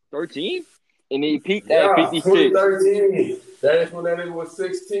 13, and he peaked at 56. 2013. That is when that nigga was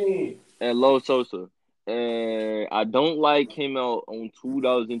 16. And Low Sosa. And I Don't Like came out on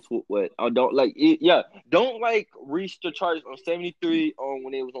 2012. What? I don't like it. Yeah, Don't Like reached the charts on 73 on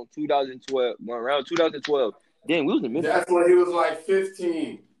when it was on 2012, around 2012. Then we was in middle. That's when he was like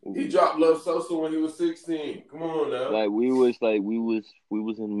 15. He dropped Love Sosa when he was 16. Come on now. Like we was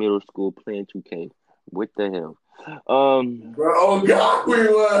in middle school playing 2K. What the hell? Bro, oh God, we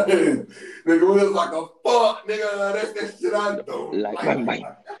was. Nigga, we was like a fuck, nigga. That's that shit I don't like.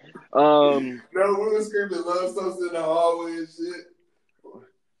 No, we was screaming Love Sosa in the hallway and shit.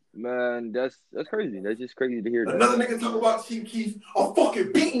 Man, that's crazy. That's just crazy to hear that. Another nigga talk about Chief Keef a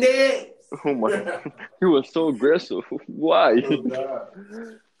fucking beating ass. Oh my, he was so aggressive. Why? Oh God.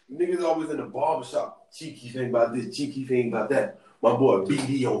 Niggas always in the barbershop. Chief Keef ain't about this. Chief Keef ain't about that. My boy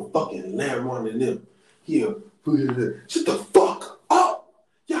BD on fucking Lamron and them. Here, shut the fuck up.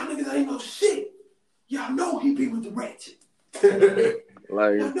 Y'all niggas ain't no shit. Y'all know he be with the ratchet.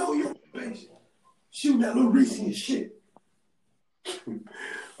 Like, y'all know you're patient. Shooting that little Reese and shit.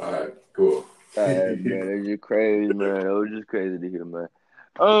 All right, cool. man, that's just crazy, man. That was just crazy to hear, man.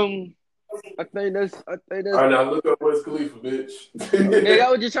 I think that's. All right, now look up Wiz Khalifa, bitch. Yeah, I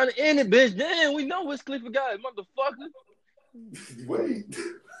was just trying to end it, bitch. Damn, we know Wiz Khalifa got it, motherfucker. Wait.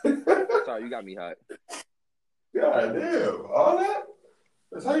 Sorry, you got me hot. God damn, all that?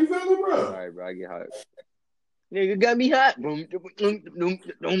 That's how you feeling, bro? All right, bro, I get hot. Nigga got me hot.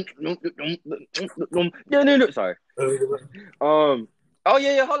 Sorry. Oh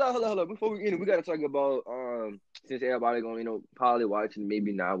yeah. Hold on. Before we end it, we gotta talk about since everybody gonna probably watching,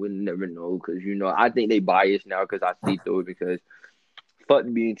 maybe not. We'll never know because I think they biased now because I see through it because fuck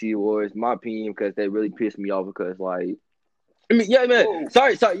the BET Awards, my opinion, because they really pissed me off because like. I mean, yeah, man. Whoa.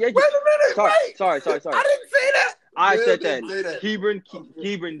 Sorry. Yeah, wait a minute. Sorry. I didn't say that. I said that.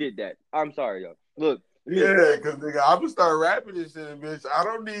 Hebron did that. I'm sorry, yo. Look. Yeah, because nigga, I'm gonna start rapping this shit, bitch. I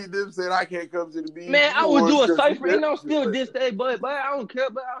don't need them saying I can't come to the beat. Man, I would do a cipher and I'll still diss that, but I don't care.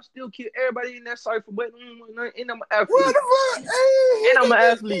 But I'll still kill everybody in that cipher. But and I'm an athlete. What the fuck? Hey, and I'm an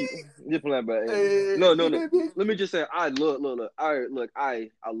athlete. Just playing, bro. No. Let me just say, I love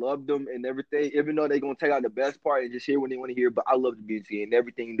them and everything. Even though they gonna take out the best part and just hear when they want to hear. But I love the BT and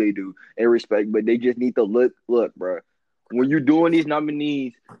everything they do and respect. But they just need to look, bro. When you're doing these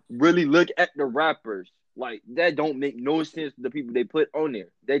nominees, really look at the rappers. Like, that don't make no sense to the people they put on there.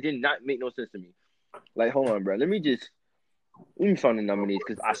 They did not make no sense to me. Like, hold on, bro. Let me find the nominees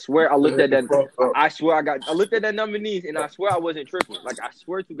because I swear I looked at that. I looked at that nominees and I swear I wasn't tripping. Like, I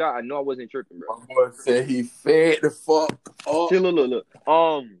swear to God, I know I wasn't tripping, bro. My boy said he fed the fuck up. See, look.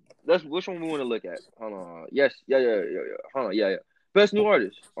 Which one we want to look at? Hold on. Yes, yeah. Hold on, yeah. Best new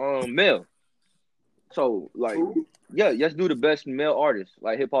artist, male. So, like, yeah, let's do the best male artist,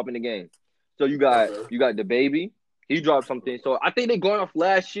 like hip hop in the game. So you got DaBaby. He dropped something. So I think they going off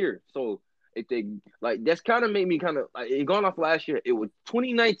last year. So if they that's kind of made me kind of like it going off last year. It was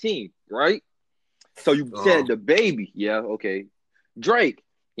 2019, right? So you said DaBaby, yeah, okay. Drake,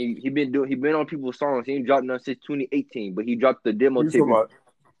 he been on people's songs. He ain't dropped none since 2018, but he dropped the demo tape.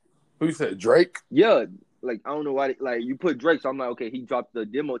 Who you said, Drake? Yeah. Like, I don't know why, like, you put Drake, so I'm like, okay, he dropped the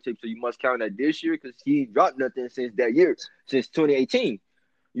demo tape, so you must count that this year, because he dropped nothing since that year, since 2018.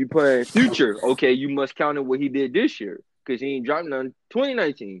 You put Future, okay, you must count in what he did this year because he ain't dropped none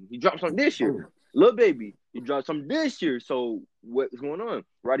 2019. He dropped something this year. Lil Baby, he dropped something this year. So what's going on?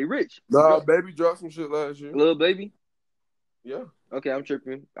 Roddy Ricch. Nah, Baby dropped some shit last year. Lil Baby? Yeah. Okay, I'm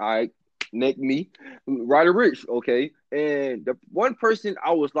tripping. All right. Nick me. Roddy Ricch, okay. And the one person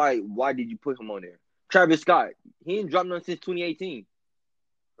I was like, why did you put him on there? Travis Scott. He ain't dropped none since 2018.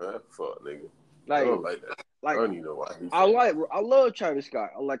 Fuck, nigga. Like, I don't like that. Like, I don't even know why. I love Travis Scott.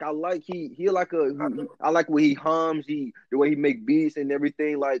 I like I like what he hums, the way he make beats and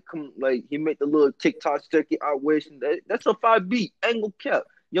everything. Like, he make the little TikTok circuit. I wish that's a 5 beat. Angle kept.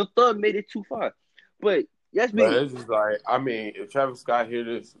 Your Thug made it 2-5. But yes, But it's just like, I mean, if Travis Scott hear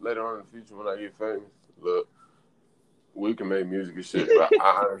this later on in the future when I get famous, look, we can make music and shit, but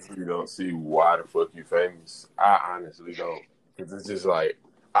I honestly don't see why the fuck you famous. I honestly don't, because it's just like,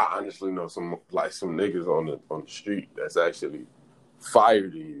 I honestly know some niggas on the street that's actually fire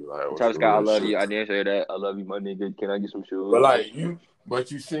to you. Like, Travis Scott, I love you. I didn't say that. I love you, my nigga. Can I get some shoes?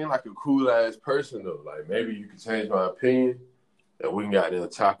 But you seem like a cool ass person though. Like, maybe you could change my opinion, and we can goddamn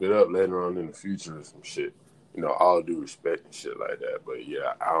chop it up later on in the future or some shit. You know, all due respect and shit like that. But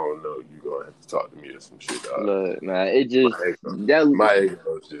yeah, I don't know. You gonna have to talk to me or some shit. Look, man, it just my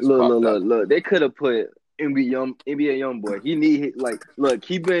ego just look. They could have put NBA Youngboy. He need look.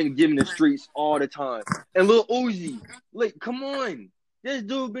 He been giving the streets all the time. And Lil Uzi, like, come on, this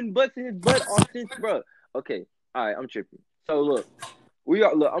dude been busting his butt off since, bro. Okay, all right, I'm tripping. So look,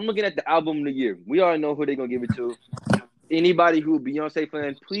 I'm looking at the album of the year. We already know who they gonna give it to. Anybody who Beyonce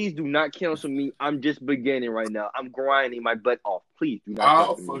fan, please do not cancel me. I'm just beginning right now. I'm grinding my butt off. Please do not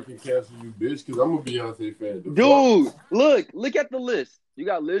cancel me. I'll fucking cancel you, bitch, because I'm a Beyonce fan. Dude, look at the list. You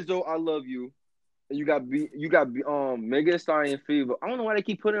got Lizzo, I Love You. And you got Megan Thee Stallion, Fever. I don't know why they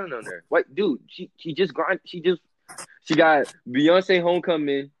keep putting her on there. What, dude? She just grind. She got Beyonce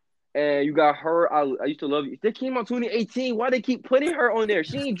Homecoming, and you got her. I Used to Love You. They came out 2018. Why they keep putting her on there?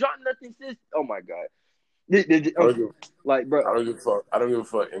 She ain't dropped nothing since. Oh my god. Bro, I don't give a fuck. I don't give a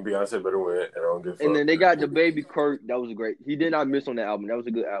fuck. And Beyonce better win. And I don't give a fuck. And then they got the Baby Kirk. That was great. He did not miss on that album. That was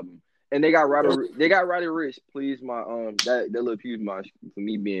a good album. And they got Roddy Ricch. Please, my that little pew my for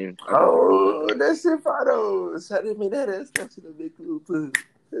me being. Oh, that's it, Fido. So they made that ass to the big clue.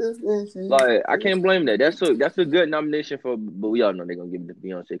 Like, I can't blame that. That's a good nomination for, but we all know they're gonna give it to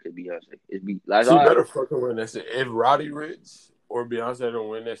Beyonce because Beyonce is like. She better fucking win that shit. If Roddy Ricch or Beyonce don't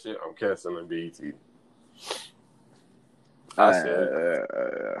win that shit, I'm canceling BET. I said,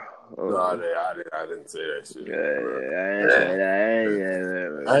 no, I didn't say that shit.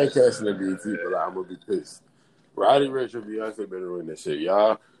 I ain't canceling BET, but I'm gonna be pissed. Roddy Ricch or Beyonce better win that shit.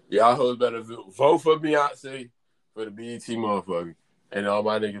 Y'all hoes better vote for Beyonce for the BET motherfucker, and all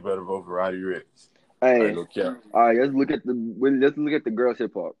my niggas better vote for Roddy Ricch. Hey, all right, let's look at the girls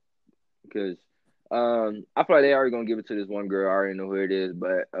hip hop because I feel like they already gonna give it to this one girl. I already know who it is,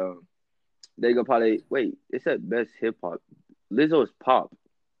 but they gonna probably wait. It said best hip hop. Lizzo is pop.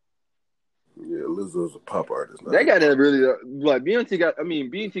 Yeah, Lizzo's a pop artist. They got a really like BET got a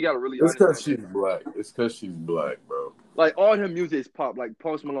really. It's because she's black. It's because she's black, bro. Like all her music is pop. Like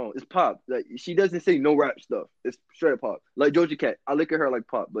Post Malone, it's pop. Like she doesn't say no rap stuff. It's straight up pop. Like Doja Cat, I look at her like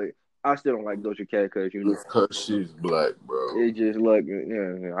pop, but I still don't like Doja Cat because it's because she's black, bro. It just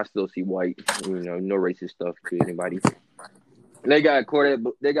I still see white. No racist stuff to anybody. They got Cardi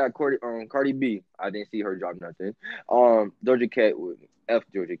B. I didn't see her drop nothing. Doja Cat with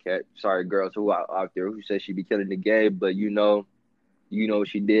Doja Cat. Sorry, girls who out there who said she be killing the game, but you know what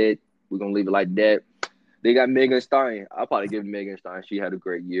she did. We're gonna leave it like that. They got Megan Thee Stallion. I'll probably give Megan Thee Stallion. She had a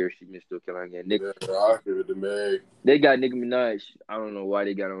great year. She been still killing again. I'll give it to Meg. They got Nicki Minaj. I don't know why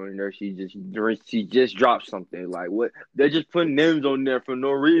they got her on there. She just dropped something. Like what? They're just putting names on there for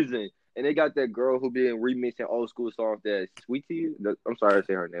no reason. And they got that girl who been remixing old school songs. That Sweetie. I'm sorry to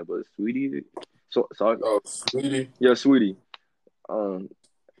say her name, but Sweetie. Sorry. Oh, Sweetie. Yeah, Sweetie.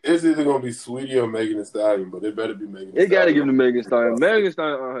 It's either gonna be Sweetie or Megan Thee Stallion, but it better be Megan Thee Stallion. They gotta give them Megan Thee Stallion. Megan Thee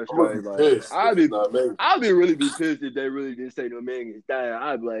Stallion on her stride. Like, I'd be really pissed if they really didn't say no Megan Thee Stallion.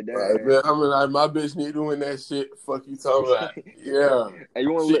 I'd be like, damn. Right, I mean, like, my bitch need to win that shit. Fuck you talking about? Yeah.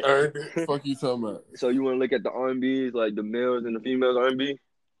 And she earned it. Fuck you talking about? So you want to look at the R&Bs, like the males and the females R&B?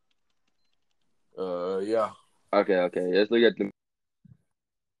 Yeah. Okay. Let's look at them.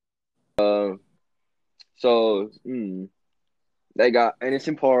 They got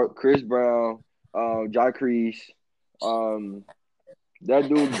Anderson .Paak, Chris Brown, Jacquees, that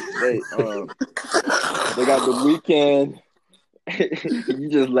dude. They got The Weeknd. You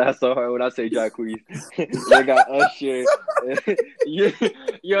just laugh so hard when I say Jacquees. They got Usher.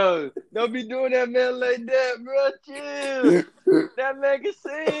 Yo, don't be doing that man like that, bro. Chill. That man can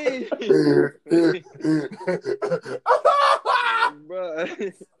sing. Bro.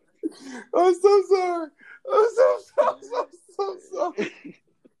 I'm so sorry. I'm so sorry.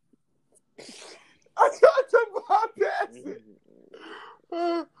 I tried to bypass it.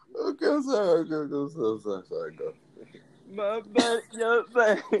 Okay, I'm sorry. Sorry, go. My bad, your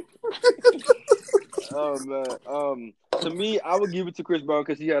bad. Oh man. To me, I would give it to Chris Brown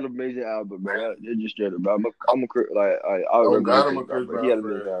because he had an amazing album, bro. That just straight up. Bro. I'm a I would recommend Chris Brown, but he had an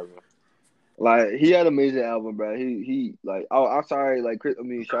amazing album. Like he had an amazing album, bro. He like I'm sorry, like Chris. I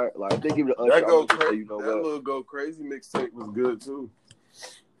mean, like if they give it to Usher, That go I'm gonna crazy. say, you know that what? little Go Crazy mixtape was good too.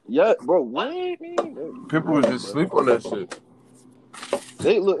 Yeah, bro. What? People would just sleep on that shit.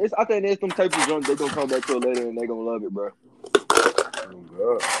 They look. I think there's some type of joint they gonna come back to it later and they gonna love it, bro.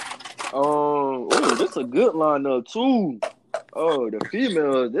 Oh Oh, this is a good lineup too. Oh, the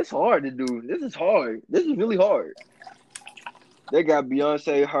females. This hard to do. This is hard. This is really hard. They got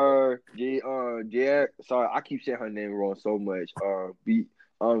Beyonce, her, sorry, I keep saying her name wrong so much. Big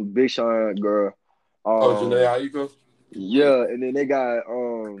Sean girl. Jhené Aiko? Yeah, and then they got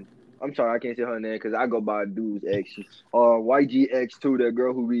I'm sorry, I can't say her name because I go by dude's ex. YGX2, that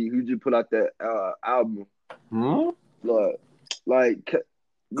girl who just put out that album. Like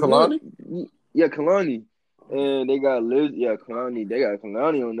Kalani? Yeah, Kalani. And they got Kalani. They got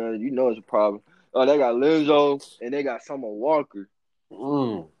Kalani on there. You know it's a problem. They got Lizzo and they got Summer Walker.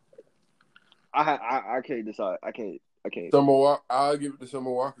 I can't decide. I can't. Summer Walker. I'll give it to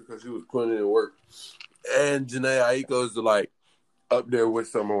Summer Walker because she was putting in work. And Jhené Aiko is like up there with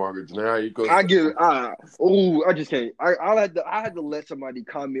Summer Walker. Jhené Aiko. I give it. I just can't. I had to let somebody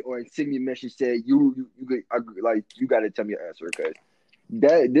comment or send me a message say you got to tell me your answer because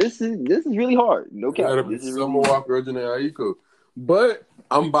this is really hard. No cap. This is Summer Walker or Jhené Aiko. But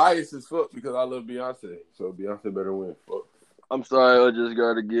I'm biased as fuck because I love Beyonce. So Beyonce better win. Fuck. I'm sorry, I just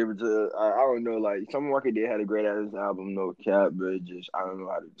gotta give it to I don't know, like Summer Walker did had a great ass album, no cap, but I don't know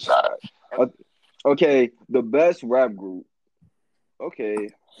how to decide. Okay, the best rap group. Okay,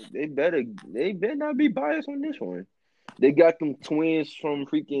 they better not be biased on this one. They got them twins from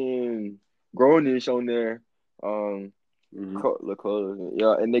freaking Grownish on there.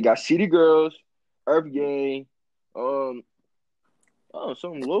 Yeah, and they got City Girls, Earth Gang, some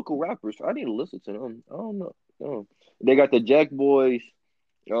local rappers. I need to listen to them. I don't know. They got the Jack Boys,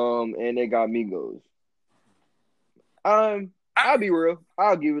 and they got Migos. I'll be real.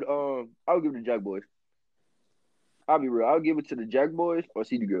 I'll give it to Jack Boys. I'll be real. I'll give it to the Jack Boys or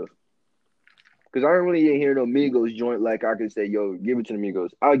City Girls. Because I don't really hear no Migos joint like I can say, yo, give it to the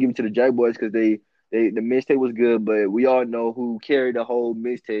Migos. I'll give it to the Jack Boys because the mixtape was good, but we all know who carried the whole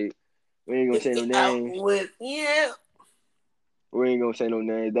mixtape. We ain't gonna say no names. We ain't gonna say no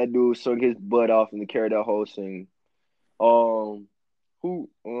names. That dude sung his butt off and carried that whole thing.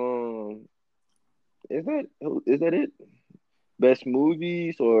 Is that it? Best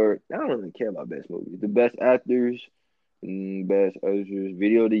movies or I don't really care about best movies. The best actors, best actors,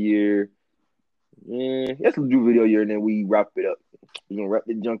 video of the year. Let's do video of the year and then we wrap it up. We're gonna wrap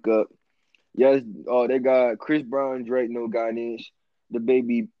the junk up. Yes, they got Chris Brown, Drake, No Guidance, the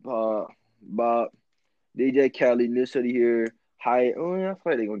baby Bob, DJ Khaled, New City here. I feel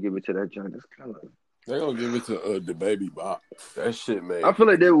like they're gonna give it to that junk. That's kind of. They're gonna give it to the baby Bop. That shit, man. I feel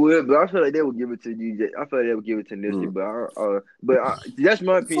like they would, but I feel like they would give it to DJ. I feel like they would give it to Nipsey, but that's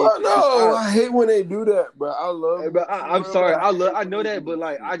my opinion. No, I hate when they do that, bro. I love. But I'm sorry, I know that, but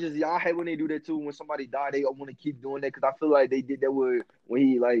like I hate when they do that too. When somebody died, they want to keep doing that because I feel like they did that with when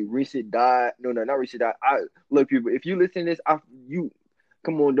he like Reset died. No, not Reset died. Look, people, if you listen to this,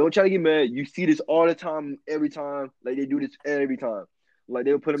 come on, don't try to get mad. You see this all the time, every time. Like they do this every time. Like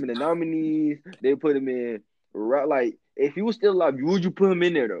they'll put him in the nominees. They'll put him in like if he was still alive, would you put him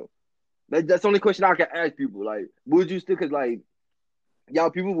in there though? That's the only question I can ask people. Like, would you still? Because like y'all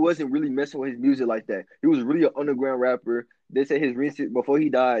people wasn't really messing with his music like that. He was really an underground rapper. They said his recent before he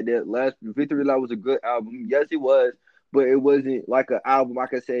died, that last Victory Lap was a good album. Yes, it was, but it wasn't like an album I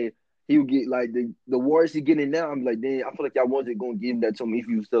could say he would get like the awards he's getting now. I'm like, damn, I feel like y'all wasn't gonna give him that to him if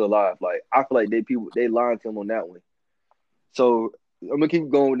he was still alive. Like I feel like they lied to him on that one. So I'm gonna keep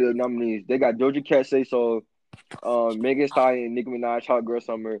going with the nominees. They got Doja Cat, Say So, Megan Thee Stallion, Nicki Minaj, Hot Girl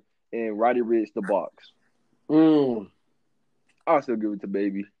Summer, and Roddy Ricch, The Box. I'll still give it to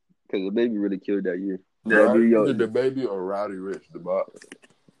Baby because the Baby really killed that year. Either the Baby or Roddy Ricch, The Box.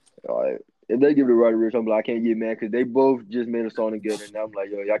 All right. If they give it to Roddy Ricch, I'm like, I can't get mad because they both just made a song together, and I'm like,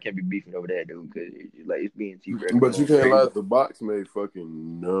 yo, y'all can't be beefing over that, dude, because like it's BNT record. But you can't lie, the box made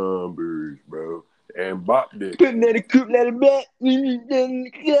fucking numbers, bro. And Bop did. Put that a coop, let it back.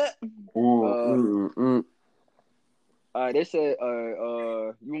 They said,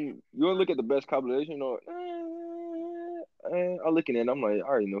 you want to look at the best compilation or? I'm looking at it, I'm like, I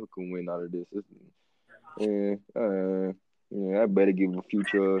already know who can win out of this. Yeah, I better give a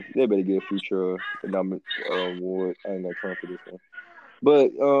Future. They better give a Future award. I ain't got time for this one.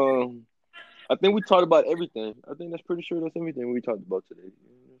 But I think we talked about everything. I think that's pretty sure that's everything we talked about today.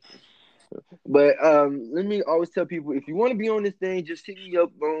 But let me always tell people, if you want to be on this thing, just hit me up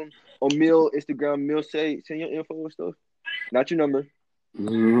on Mill Instagram. Mill send your info and stuff. Not your number.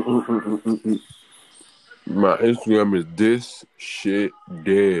 My Instagram is this shit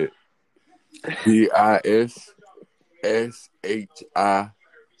dead.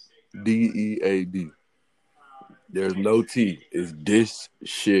 DISSHIDEAD. There's no T. It's this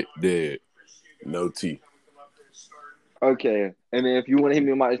shit dead. No T. Okay. And then if you want to hit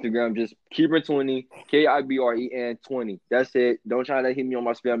me on my Instagram, just Kibren20, KIBREN20. That's it. Don't try to hit me on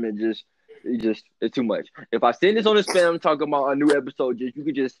my spam and it's too much. If I send this on the spam talking about a new episode, you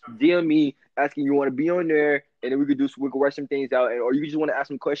could just DM me asking you want to be on there, and then we could write some things out, or you just want to ask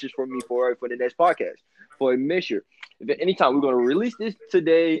some questions for me for the next podcast for a mixture. If at any time we're gonna release this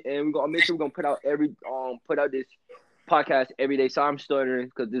today, and we're gonna make sure we're gonna put out this podcast every day. So I'm stuttering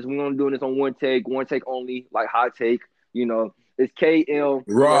because we're gonna do this on one take only, like hot take. You know, it's KL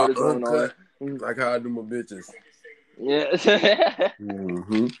raw uncut, like how I do my bitches. Yeah.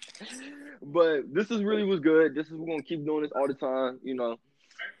 Mm-hmm. But this was good. We're gonna keep doing this all the time, you know.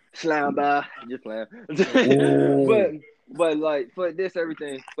 Slam by, just slam. but like for this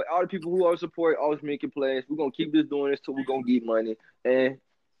everything, for all the people who always support, always making plays, we're gonna keep doing this till we're gonna get money, and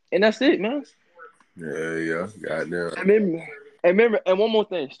that's it, man. Yeah, goddamn. Remember, and one more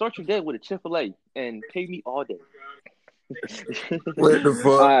thing, start your day with a Chick-fil-A and pay me all day. What the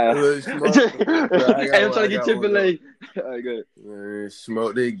fuck? I'm trying to get Chick-fil-A. All right, good. Man,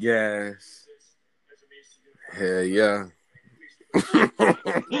 smoke that gas. Hell yeah.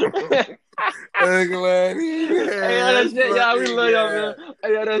 I'm glad that's it, y'all. We love y'all, man.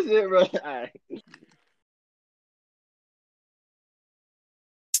 Hey, that's it, bro. All right.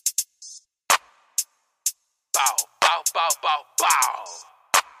 Bow.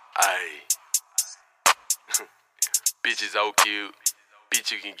 Ayy. Bitch is so cute.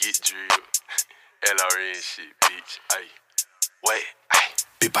 Bitch, you can get drilled. LRN shit, bitch. Ayy. Wait. Ayy.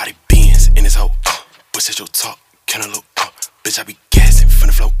 Big body beans in his hoe. What's at your talk? Cantaloupe. Bitch, I be gassing from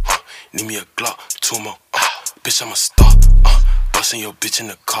the flow. Need me a Glock, 2 more. Bitch, I'm a star. Bustin' your bitch in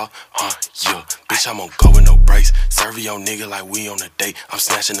the car. Yeah. Bitch, I'm on go with no brakes. Serve your nigga like we on a date. I'm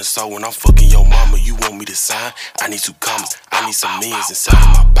snatching the soul when I'm fucking your mama. You want me to sign? I need 2 commas. I need some millions inside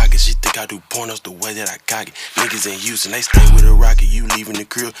of my pocket. She think I do pornos the way that I cock it. Niggas in Houston, they stay with a rocket. You leaving the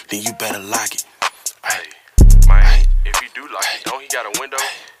crib, then you better lock it. Hey, man, if he do lock it, don't he got a window?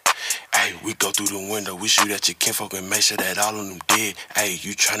 Hey, we go through the window, we shoot at your kinfolk and make sure that all of them dead. Hey,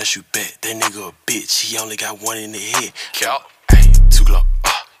 you tryna shoot back, that nigga a bitch, he only got one in the head. Cap. Hey, 2 Glock,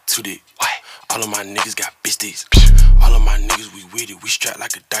 2 dick. All of my niggas got bitch sticks. All of my niggas, we with it. We strapped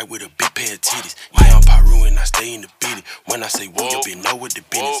like a dyke with a big pair of titties. Yeah, I'm Pyru and I stay in the beat. When I say whoa, your bitch know what the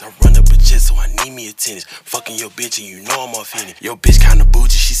business. I run up a jet, so I need me a tennis. Fucking your bitch and you know I'm off in it. Your bitch kinda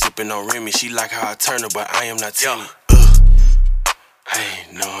bougie, she sippin' on Remy. She like how I turn her, but I am not telling. Hey,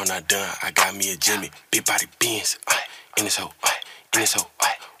 no, I'm not done. I got me a Jimmy. Big body beans. In this hoe. In this hoe.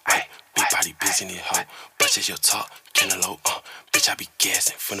 Big body beans in this hoe. Bitch, is your talk. Cantaloupe. Bitch, I be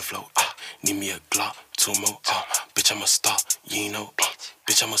gassing from the flow. Need me a Glock, 2 more. Bitch, I'm a star. You ain't know.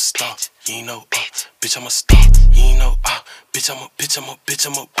 Bitch, I'm a star. You ain't know. Bitch, I'm a star. You ain't know. Bitch, I'm a.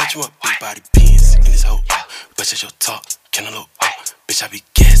 Big body beans in this hoe. Bitch, is your talk. Cantaloupe. Bitch, I be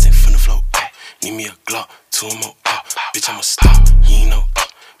gassing from the flow. Need me a Glock, 2 more. Bitch, I'm a star. You ain't know.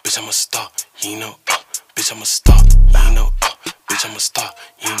 Bitch, I'm a star. You ain't know. Bitch, I'm a star. You ain't know. Bitch, I'm a star.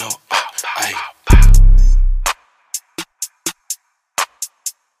 You ain't know. Ayy.